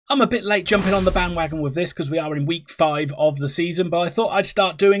I'm a bit late jumping on the bandwagon with this because we are in week 5 of the season, but I thought I'd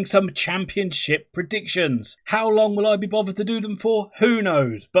start doing some championship predictions. How long will I be bothered to do them for? Who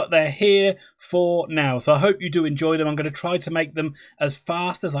knows, but they're here for now. So I hope you do enjoy them. I'm going to try to make them as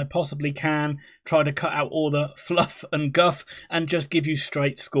fast as I possibly can, try to cut out all the fluff and guff and just give you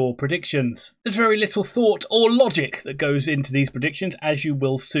straight score predictions. There's very little thought or logic that goes into these predictions, as you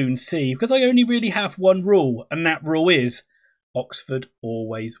will soon see, because I only really have one rule, and that rule is Oxford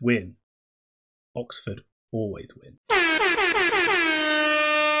always win. Oxford always win.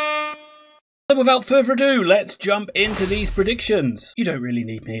 So without further ado, let's jump into these predictions. You don't really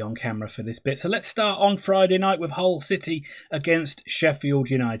need me on camera for this bit, so let's start on Friday night with Hull City against Sheffield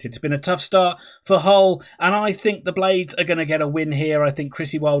United. It's been a tough start for Hull, and I think the Blades are going to get a win here. I think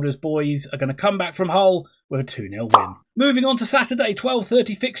Chrissy Wilder's boys are going to come back from Hull with a 2-0 win. Moving on to Saturday,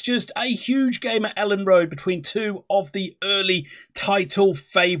 12:30 fixtures, a huge game at Elland Road between two of the early title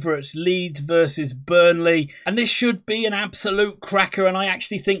favourites, Leeds versus Burnley. And this should be an absolute cracker, and I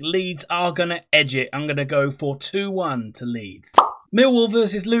actually think Leeds are going to edge it. I'm going to go for 2-1 to Leeds. Millwall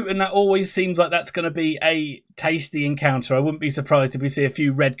versus Luton, that always seems like that's going to be a tasty encounter. I wouldn't be surprised if we see a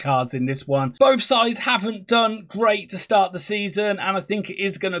few red cards in this one. Both sides haven't done great to start the season, and I think it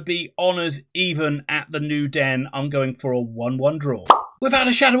is going to be honours even at the New Den. I'm going for a 1-1 draw. Without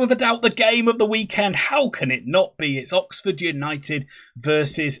a shadow of a doubt, the game of the weekend, how can it not be? It's Oxford United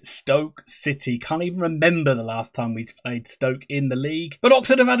versus Stoke City. Can't even remember the last time we played Stoke in the league. But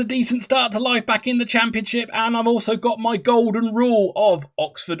Oxford have had a decent start to life back in the Championship, and I've also got my golden rule of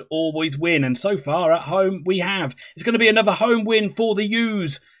Oxford always win. And so far at home we have. It's going to be another home win for the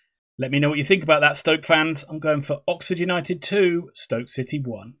U's. Let me know what you think about that, Stoke fans. I'm going for Oxford United 2, Stoke City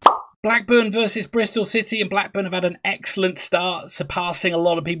 1. Blackburn versus Bristol City, and Blackburn have had an excellent start, surpassing a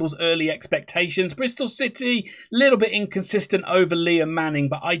lot of people's early expectations. Bristol City, a little bit inconsistent over Liam Manning,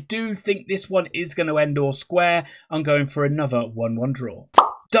 but I do think this one is going to end all square. I'm going for another 1-1 draw.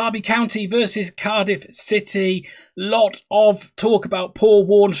 Derby County versus Cardiff City. Lot of talk about Paul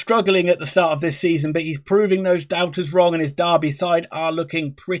Warne struggling at the start of this season, but he's proving those doubters wrong, and his Derby side are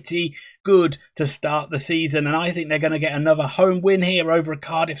looking pretty good to start the season. And I think they're going to get another home win here over a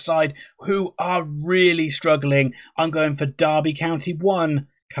Cardiff side who are really struggling. I'm going for Derby County 1,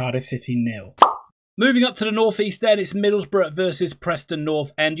 Cardiff City 0. Moving up to the northeast then, it's Middlesbrough versus Preston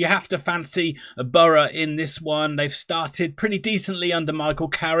North End. You have to fancy a Borough in this one. They've started pretty decently under Michael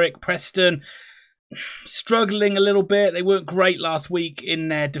Carrick. Preston struggling a little bit. They weren't great last week in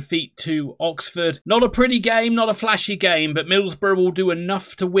their defeat to Oxford. Not a pretty game, not a flashy game, but Middlesbrough will do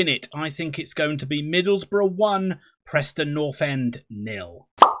enough to win it. I think it's going to be Middlesbrough 1, Preston North End 0.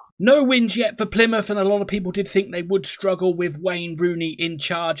 No wins yet for Plymouth, and a lot of people did think they would struggle with Wayne Rooney in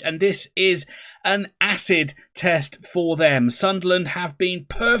charge, and this is an acid test for them. Sunderland have been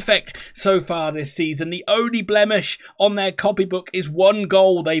perfect so far this season. The only blemish on their copybook is 1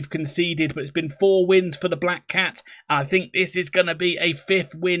 goal they've conceded, but it's been 4 wins for the Black Cats. I think this is going to be a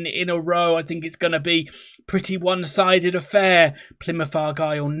 5th win in a row. I think it's going to be a pretty one-sided affair. Plymouth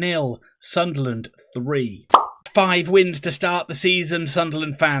Argyle 0, Sunderland 3. 5 wins to start the season,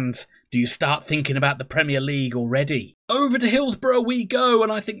 Sunderland fans. Do you start thinking about the Premier League already? Over to Hillsborough we go,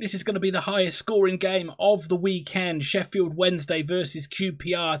 and I think this is going to be the highest scoring game of the weekend. Sheffield Wednesday versus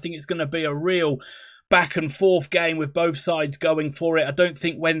QPR. I think it's going to be a real back and forth game with both sides going for it. I don't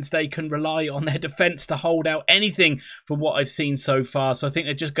think Wednesday can rely on their defence to hold out anything from what I've seen so far. So I think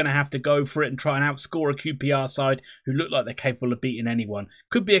they're just going to have to go for it and try and outscore a QPR side who look like they're capable of beating anyone.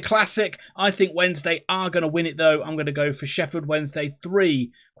 Could be a classic. I think Wednesday are going to win it though. I'm going to go for Sheffield Wednesday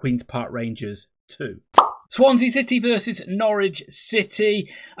 3, Queen's Park Rangers 2. Swansea City versus Norwich City.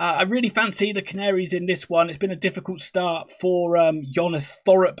 I really fancy the Canaries in this one. It's been a difficult start for Jonas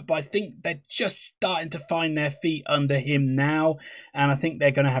Thorup, but I think they're just starting to find their feet under him now. And I think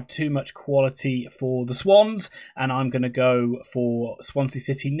they're going to have too much quality for the Swans. And I'm going to go for Swansea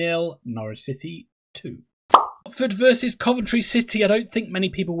City 0, Norwich City 2. Watford versus Coventry City. I don't think many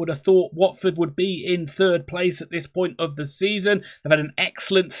people would have thought Watford would be in 3rd place at this point of the season. They've had an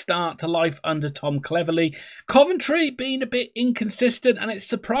excellent start to life under Tom Cleverley. Coventry being a bit inconsistent, and it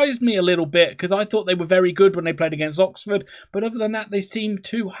surprised me a little bit because I thought they were very good when they played against Oxford, but other than that they seem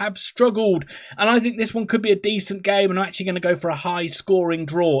to have struggled. And I think this one could be a decent game, and I'm actually going to go for a high scoring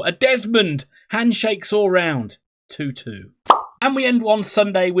draw. A Desmond, handshakes all round, 2-2. And we end on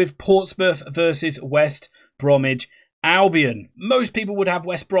Sunday with Portsmouth versus West Bromwich Albion. Most people would have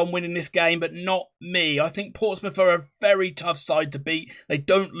West Brom winning this game, but not me. I think Portsmouth are a very tough side to beat. They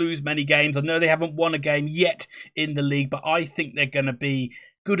don't lose many games. I know they haven't won a game yet in the league, but I think they're going to be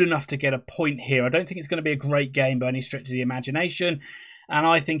good enough to get a point here. I don't think it's going to be a great game by any stretch of the imagination. and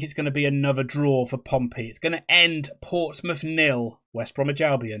I think it's going to be another draw for Pompey. It's going to end Portsmouth 0, West Bromwich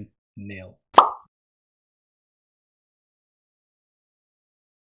Albion 0.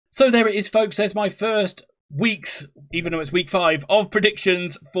 So there it is, folks. There's my first week's, even though it's week 5, of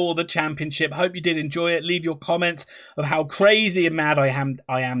predictions for the Championship. Hope you did enjoy it. Leave your comments of how crazy and mad I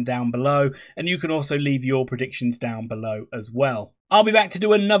am down below, and you can also leave your predictions down below as well. I'll be back to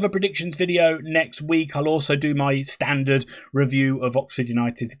do another predictions video next week. I'll also do my standard review of Oxford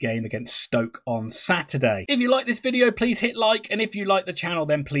United's game against Stoke on Saturday. If you like this video, please hit like, and if you like the channel,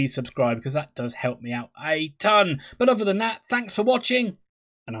 then please subscribe, because that does help me out a ton. But other than that, thanks for watching,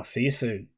 and I'll see you soon.